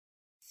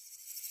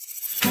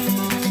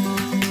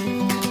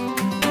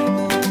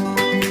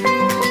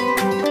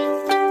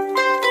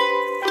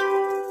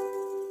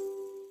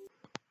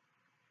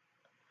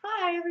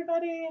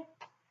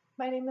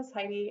My name is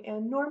Heidi,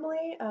 and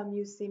normally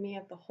you see me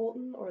at the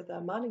Holton or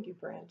the Montague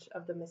branch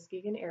of the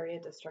Muskegon Area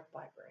District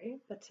Library,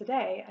 but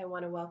today I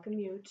want to welcome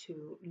you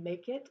to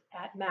Make It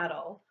at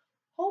MADL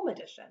Home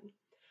Edition.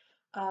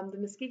 The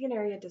Muskegon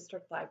Area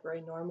District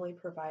Library normally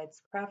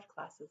provides craft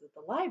classes at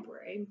the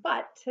library,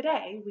 but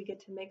today we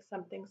get to make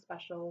something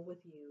special with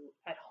you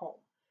at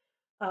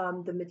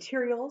home. The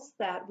materials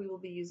that we will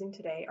be using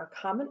today are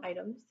common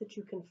items that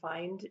you can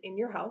find in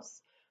your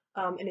house.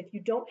 And if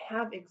you don't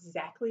have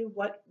exactly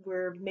what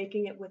we're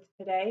making it with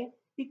today,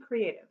 be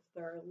creative.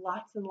 There are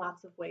lots and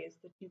lots of ways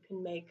that you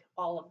can make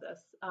all of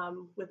this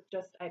with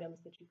just items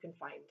that you can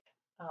find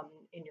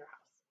in your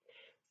house.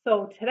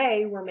 So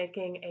today we're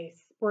making a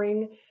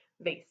spring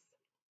vase.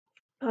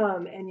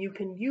 And you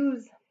can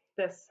use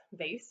this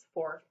vase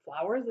for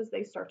flowers as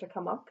they start to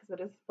come up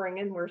because it is spring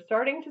and we're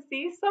starting to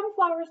see some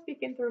flowers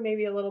peeking through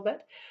maybe a little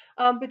bit.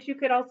 But you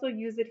could also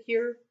use it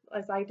here,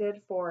 as I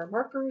did, for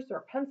markers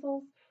or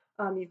pencils.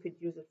 You could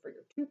use it for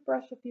your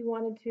toothbrush if you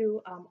wanted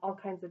to, all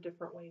kinds of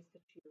different ways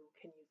that you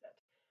can use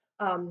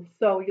it.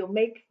 So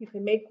you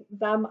can make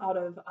them out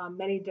of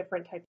many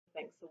different types of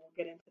things. So we'll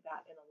get into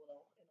that in a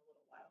little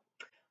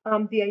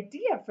while. The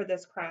idea for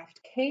this craft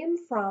came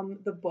from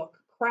the book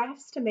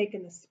Crafts to Make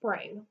in the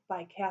Spring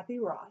by Kathy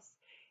Ross,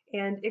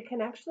 and it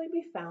can actually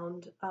be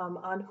found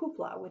on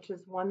Hoopla, which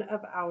is one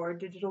of our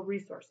digital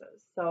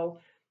resources. So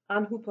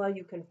on Hoopla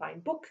you can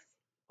find books,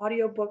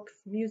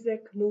 audiobooks,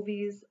 music,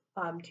 movies,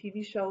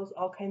 TV shows,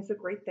 all kinds of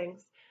great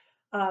things.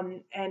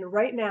 And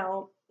right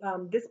now,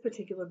 this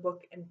particular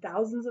book and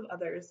thousands of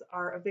others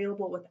are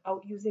available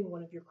without using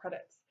one of your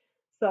credits.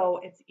 So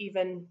it's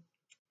even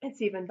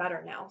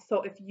better now.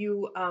 So if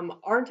you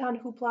aren't on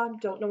Hoopla,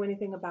 don't know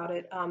anything about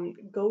it,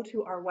 go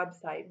to our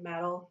website,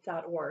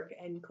 MADL.org,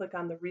 and click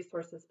on the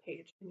resources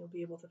page, and you'll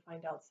be able to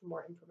find out some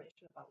more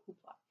information about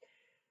Hoopla.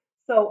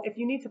 So if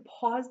you need to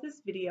pause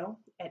this video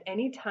at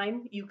any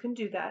time, you can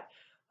do that.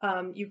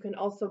 You can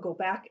also go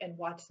back and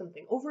watch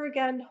something over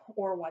again,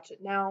 or watch it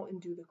now and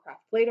do the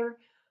craft later.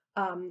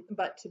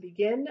 But to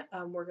begin,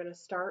 we're going to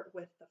start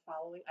with the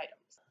following items.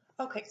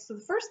 Okay, so the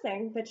first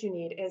thing that you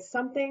need is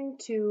something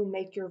to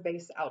make your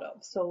vase out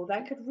of. So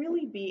that could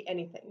really be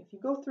anything. If you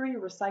go through your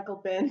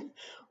recycle bin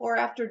or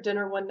after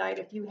dinner one night,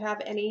 if you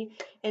have any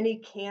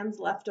cans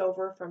left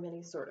over from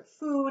any sort of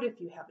food, if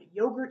you have a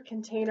yogurt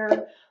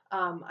container,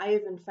 I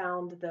even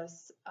found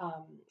this,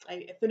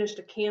 I finished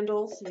a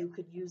candle, so you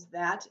could use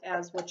that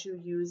as what you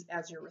use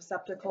as your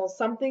receptacle,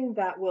 something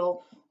that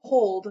will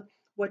hold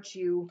what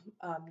you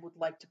would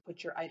like to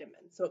put your item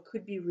in. So it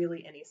could be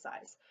really any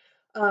size.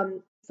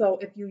 So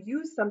if you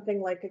use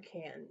something like a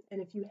can,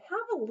 and if you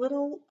have a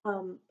little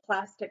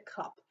plastic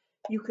cup,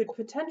 you could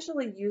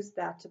potentially use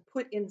that to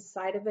put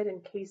inside of it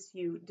in case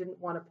you didn't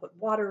want to put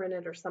water in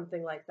it or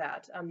something like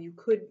that. You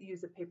could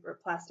use a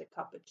plastic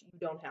cup, but you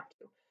don't have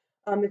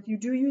to. If you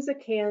do use a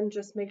can,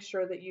 just make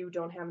sure that you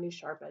don't have any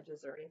sharp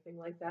edges or anything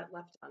like that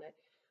left on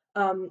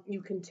it.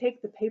 You can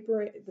take the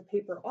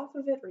paper off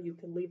of it, or you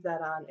can leave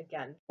that on,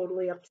 again,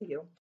 totally up to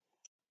you.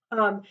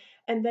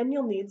 And then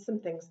you'll need some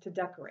things to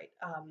decorate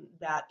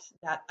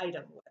that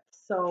item with.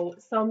 So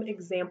some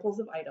examples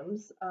of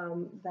items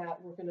that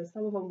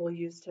some of them we'll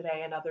use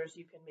today, and others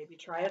you can maybe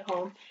try at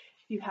home.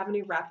 If you have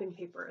any wrapping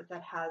paper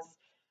that has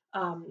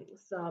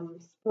some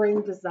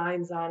spring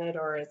designs on it,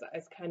 or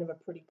as kind of a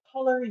pretty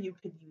color, you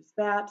could use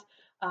that.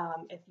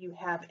 If you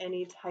have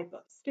any type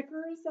of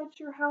stickers at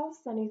your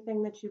house,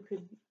 anything that you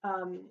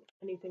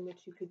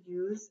could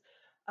use,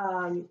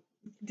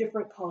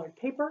 different colored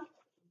paper.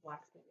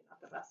 Black's maybe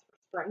not the best for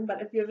spring,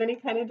 but if you have any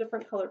kind of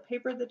different colored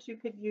paper that you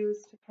could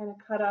use to kind of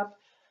cut up,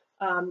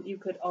 you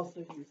could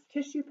also use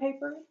tissue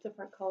paper,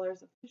 different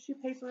colors of tissue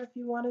paper if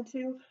you wanted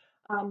to.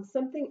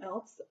 Something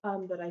else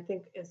that I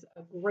think is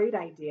a great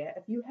idea,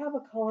 if you have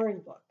a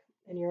coloring book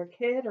and you're a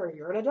kid or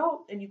you're an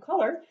adult and you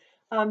color,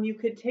 you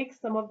could take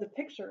some of the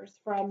pictures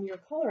from your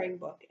coloring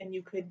book and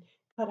you could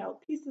cut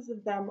out pieces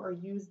of them or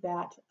use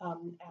that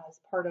as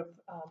part of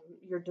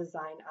your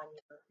design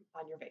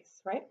on your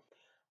vase, right?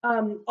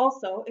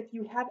 Also, if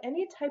you have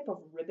any type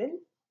of ribbon,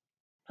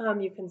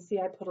 you can see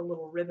I put a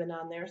little ribbon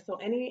on there. So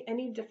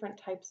any different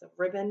types of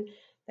ribbon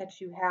that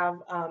you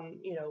have,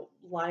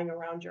 lying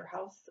around your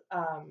house,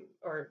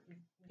 or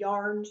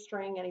yarn,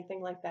 string,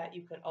 anything like that,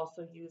 you could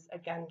also use,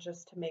 again,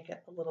 just to make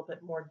it a little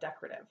bit more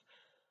decorative.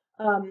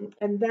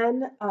 And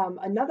then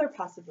another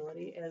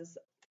possibility is,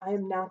 I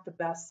am not the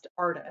best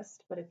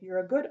artist, but if you're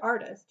a good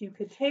artist, you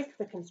could take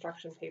the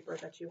construction paper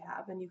that you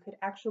have and you could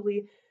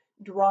actually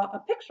draw a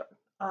picture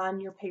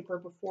on your paper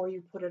before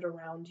you put it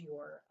around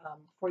your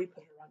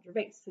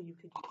vase. So you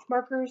could use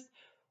markers,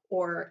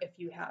 or if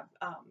you have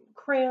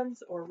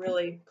crayons or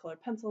really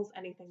colored pencils,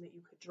 anything that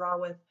you could draw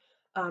with.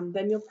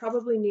 Then you'll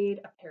probably need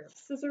a pair of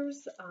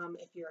scissors.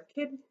 If you're a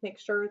kid, make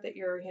sure that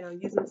you're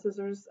using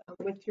scissors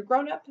with your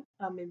grown-up.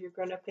 Maybe your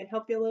grown-up can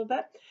help you a little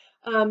bit.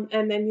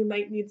 And then you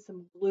might need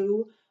some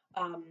glue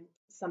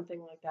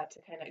something like that to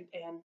kind of,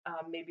 and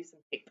maybe some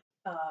tape.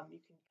 You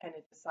can kind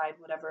of decide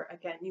whatever,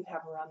 again, you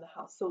have around the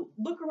house. So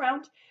look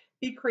around,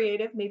 be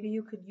creative. Maybe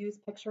you could use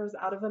pictures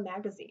out of a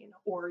magazine,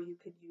 or you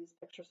could use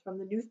pictures from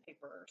the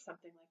newspaper or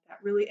something like that.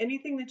 Really,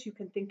 anything that you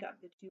can think of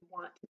that you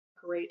want to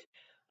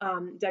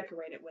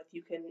decorate it with,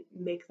 you can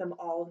make them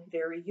all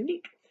very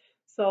unique.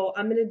 So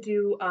I'm going to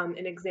do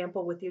an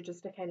example with you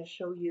just to kind of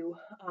show you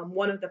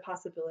one of the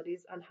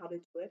possibilities on how to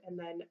do it. And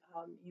then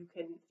you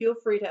can feel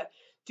free to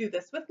do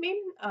this with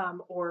me,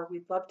 or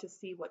we'd love to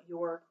see what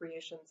your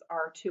creations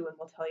are too, and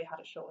we'll tell you how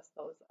to show us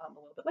those a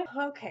little bit later.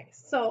 Okay,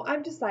 so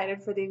I've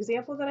decided for the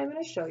example that I'm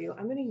going to show you,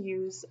 I'm going to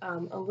use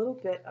a little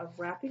bit of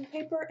wrapping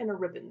paper and a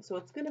ribbon. So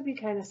it's going to be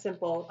kind of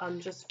simple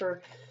just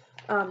for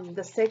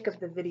the sake of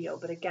the video,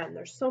 but again,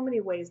 there's so many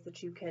ways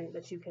that you can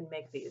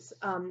make these.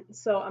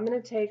 So I'm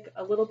going to take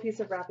a little piece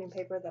of wrapping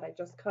paper that I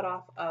just cut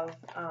off of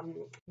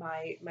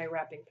my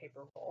wrapping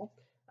paper roll.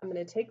 I'm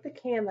going to take the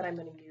can that I'm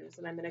going to use,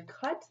 and I'm going to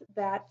cut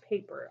that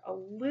paper a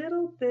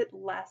little bit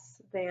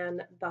less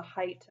than the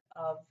height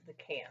of the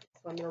can.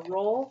 So I'm going to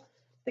roll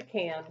the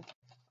can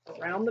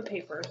around the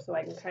paper so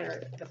I can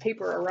the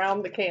paper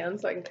around the can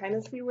so I can kind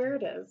of see where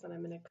it is, and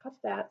I'm going to cut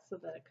that so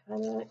that it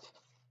kind of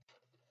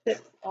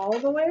fits all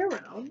the way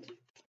around.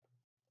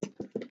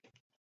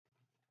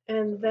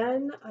 And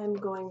then I'm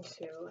going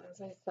to, as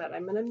I said,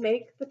 I'm going to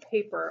make the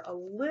paper a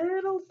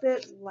little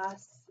bit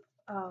less,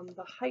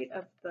 the height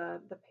of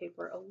the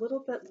paper a little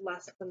bit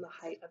less than the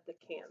height of the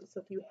can.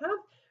 So if you have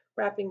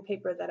wrapping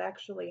paper that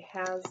actually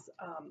has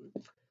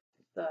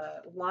the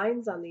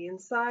lines on the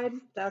inside,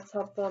 that's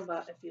helpful,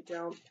 but if you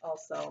don't,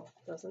 also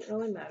doesn't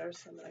really matter.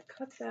 So I'm going to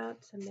cut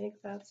that to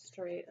make that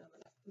straight. I'm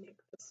going to make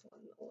this one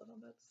a little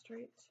bit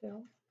straight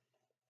too.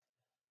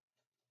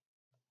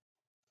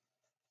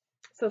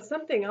 So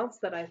something else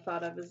that I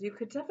thought of is you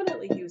could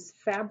definitely use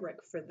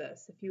fabric for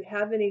this. If you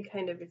have any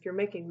kind of, if you're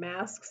making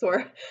masks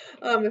or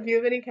if you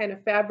have any kind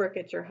of fabric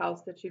at your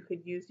house that you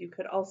could use, you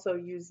could also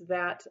use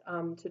that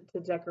to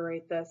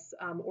decorate this,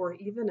 or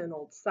even an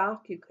old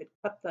sock. You could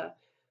cut the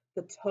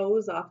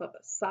toes off of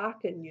a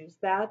sock and use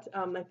that.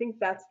 I think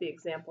that's the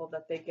example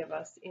that they give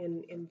us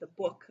in the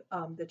book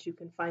that you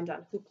can find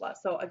on Hoopla.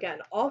 So again,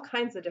 all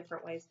kinds of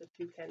different ways that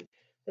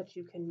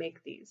you can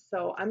make these.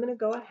 So I'm going to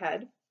go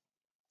ahead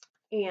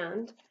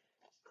and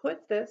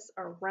put this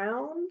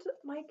around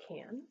my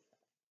can,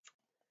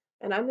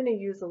 and I'm going to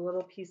use a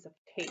little piece of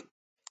tape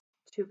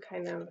to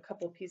a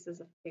couple pieces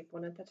of tape,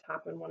 one at the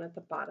top and one at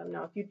the bottom.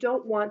 Now, if you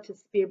don't want to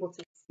be able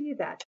to see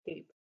that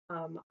tape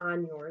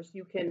on yours,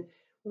 you can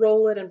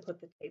roll it and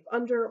put the tape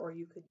under, or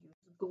you could use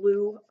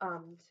glue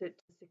to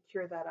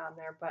secure that on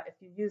there. But if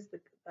you use the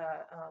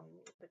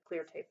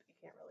clear tape, you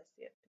can't really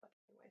see it too much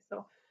anyway,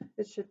 so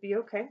it should be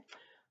okay.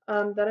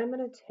 Then I'm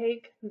going to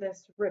take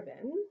this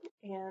ribbon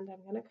and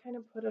I'm going to kind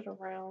of put it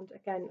around.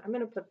 Again, I'm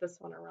going to put this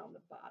one around the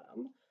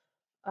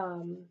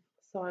bottom.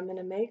 So I'm going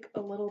to make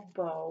a little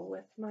bow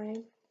with my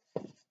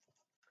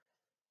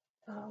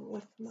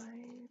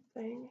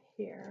thing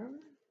here.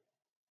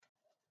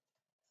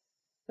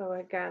 So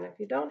again, if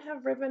you don't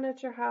have ribbon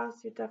at your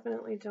house, you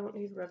definitely don't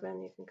need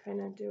ribbon. You can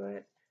kind of do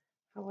it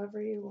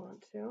however you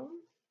want to.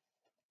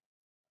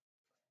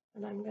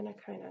 And I'm going to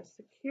kind of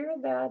secure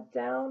that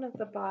down at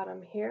the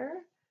bottom here.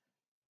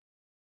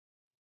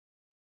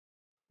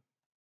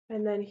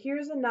 And then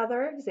here's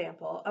another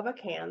example of a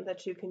can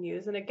that you can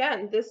use. And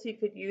again, this you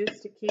could use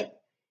to keep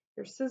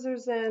your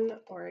scissors in,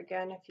 or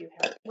again, if you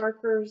have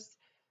markers,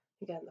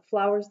 again, the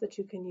flowers that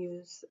you can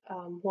use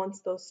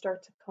once those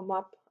start to come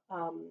up,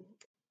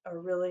 or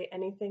really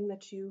anything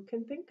that you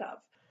can think of.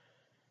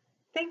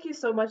 Thank you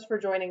so much for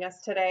joining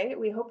us today.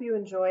 We hope you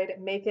enjoyed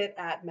Make It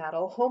at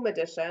MADL Home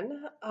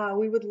Edition.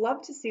 We would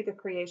love to see the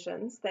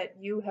creations that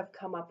you have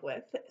come up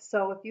with.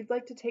 So if you'd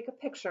like to take a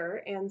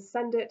picture and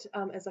send it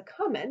as a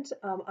comment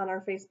on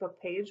our Facebook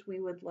page,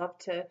 we would love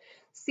to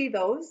see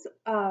those.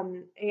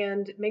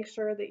 And make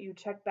sure that you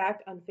check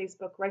back on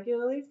Facebook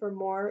regularly for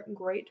more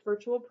great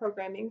virtual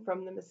programming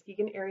from the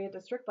Muskegon Area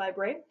District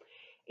Library.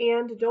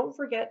 And don't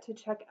forget to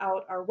check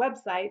out our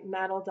website,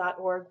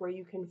 MADL.org, where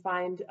you can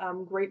find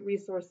great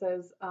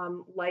resources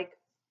like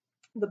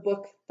the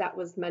book that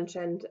was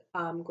mentioned,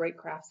 Great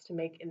Crafts to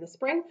Make in the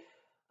Spring,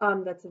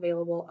 that's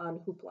available on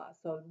Hoopla.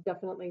 So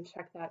definitely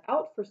check that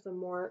out for some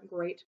more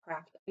great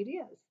craft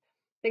ideas.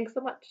 Thanks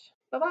so much.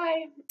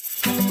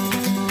 Bye-bye.